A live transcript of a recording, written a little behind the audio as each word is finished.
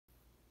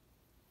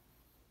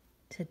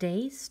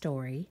Today's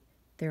story,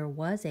 There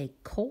Was a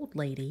Cold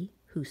Lady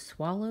Who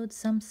Swallowed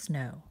Some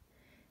Snow,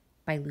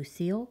 by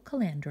Lucille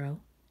Calandro,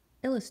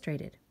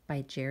 illustrated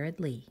by Jared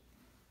Lee.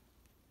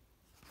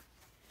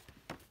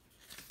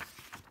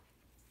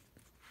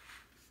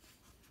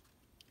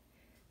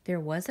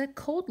 There was a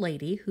cold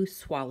lady who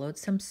swallowed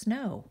some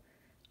snow.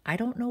 I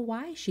don't know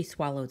why she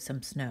swallowed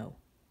some snow.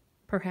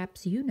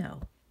 Perhaps you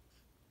know.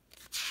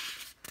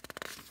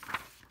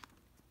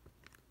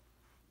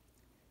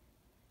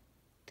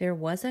 There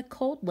was a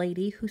cold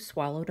lady who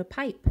swallowed a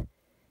pipe.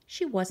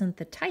 She wasn't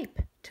the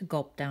type to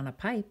gulp down a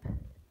pipe.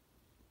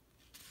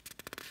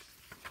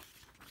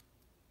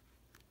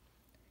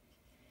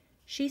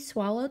 She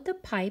swallowed the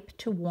pipe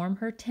to warm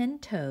her 10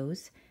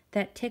 toes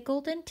that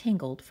tickled and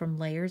tingled from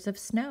layers of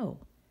snow.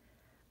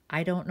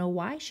 I don't know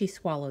why she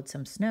swallowed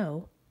some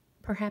snow.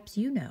 Perhaps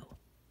you know.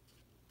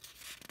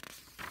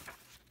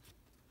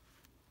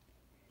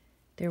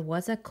 There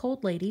was a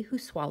cold lady who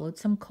swallowed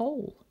some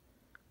coal.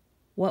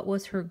 What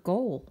was her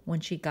goal when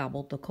she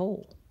gobbled the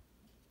coal?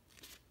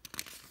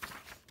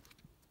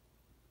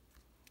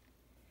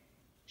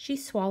 She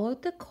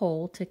swallowed the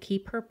coal to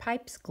keep her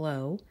pipes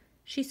glow.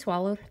 She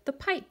swallowed the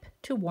pipe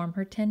to warm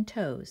her 10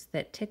 toes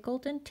that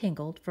tickled and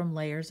tingled from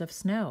layers of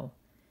snow.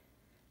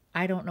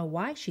 I don't know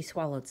why she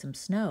swallowed some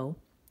snow.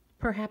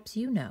 Perhaps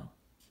you know.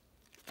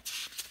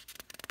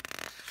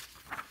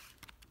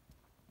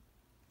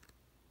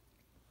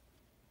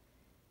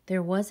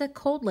 There was a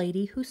cold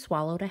lady who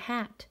swallowed a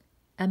hat.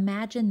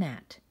 Imagine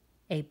that,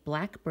 a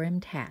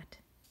black-brimmed hat.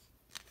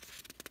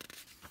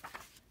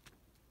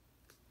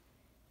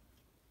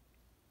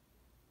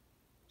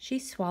 She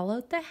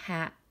swallowed the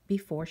hat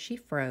before she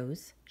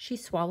froze. She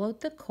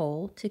swallowed the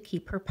coal to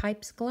keep her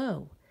pipes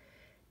glow.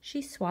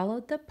 She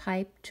swallowed the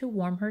pipe to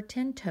warm her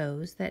 10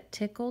 toes that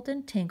tickled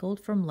and tingled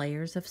from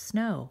layers of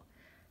snow.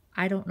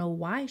 I don't know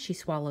why she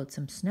swallowed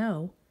some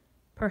snow.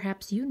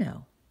 Perhaps you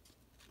know.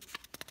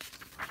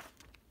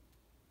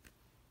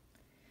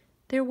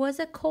 There was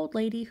a cold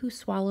lady who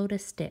swallowed a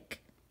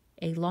stick.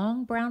 A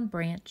long brown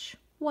branch,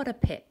 what a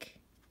pick.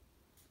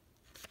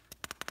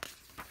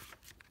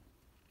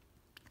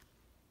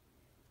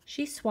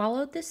 She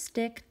swallowed the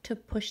stick to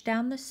push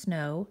down the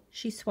snow.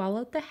 She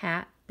swallowed the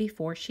hat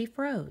before she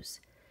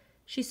froze.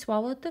 She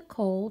swallowed the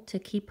coal to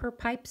keep her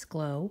pipes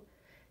glow.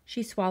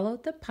 She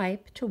swallowed the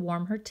pipe to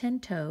warm her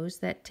 10 toes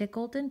that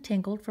tickled and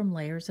tingled from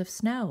layers of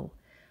snow.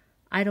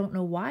 I don't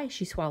know why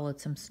she swallowed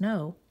some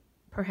snow.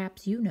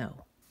 Perhaps you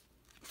know.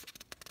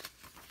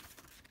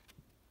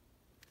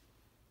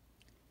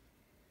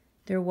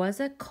 There was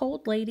a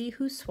cold lady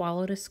who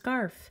swallowed a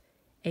scarf,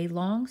 a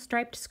long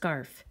striped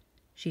scarf.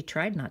 She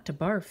tried not to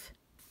barf.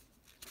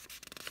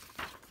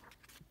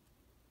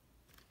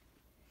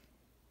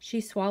 She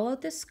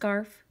swallowed the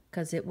scarf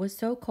 'cause it was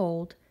so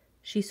cold.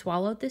 She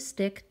swallowed the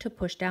stick to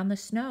push down the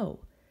snow.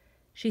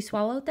 She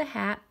swallowed the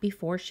hat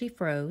before she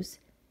froze.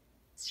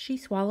 She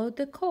swallowed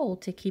the coal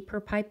to keep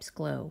her pipes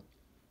glow.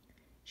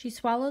 She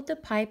swallowed the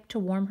pipe to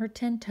warm her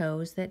 10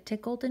 toes that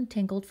tickled and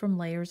tingled from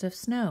layers of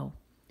snow.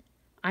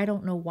 I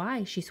don't know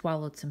why she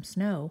swallowed some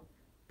snow.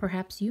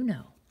 Perhaps you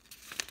know.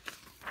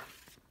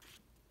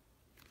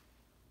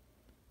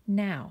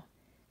 Now,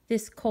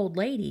 this cold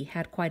lady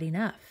had quite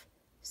enough.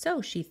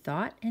 So she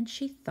thought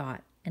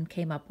and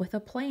came up with a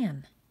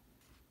plan.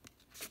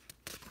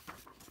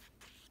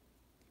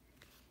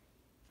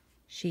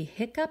 She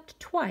hiccuped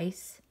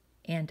twice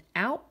and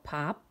out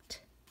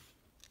popped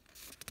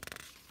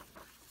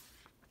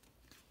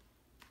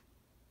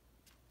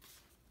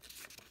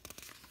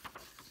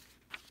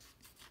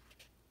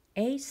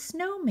a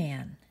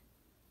snowman.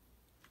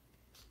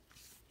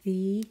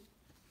 The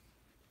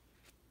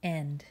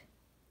end.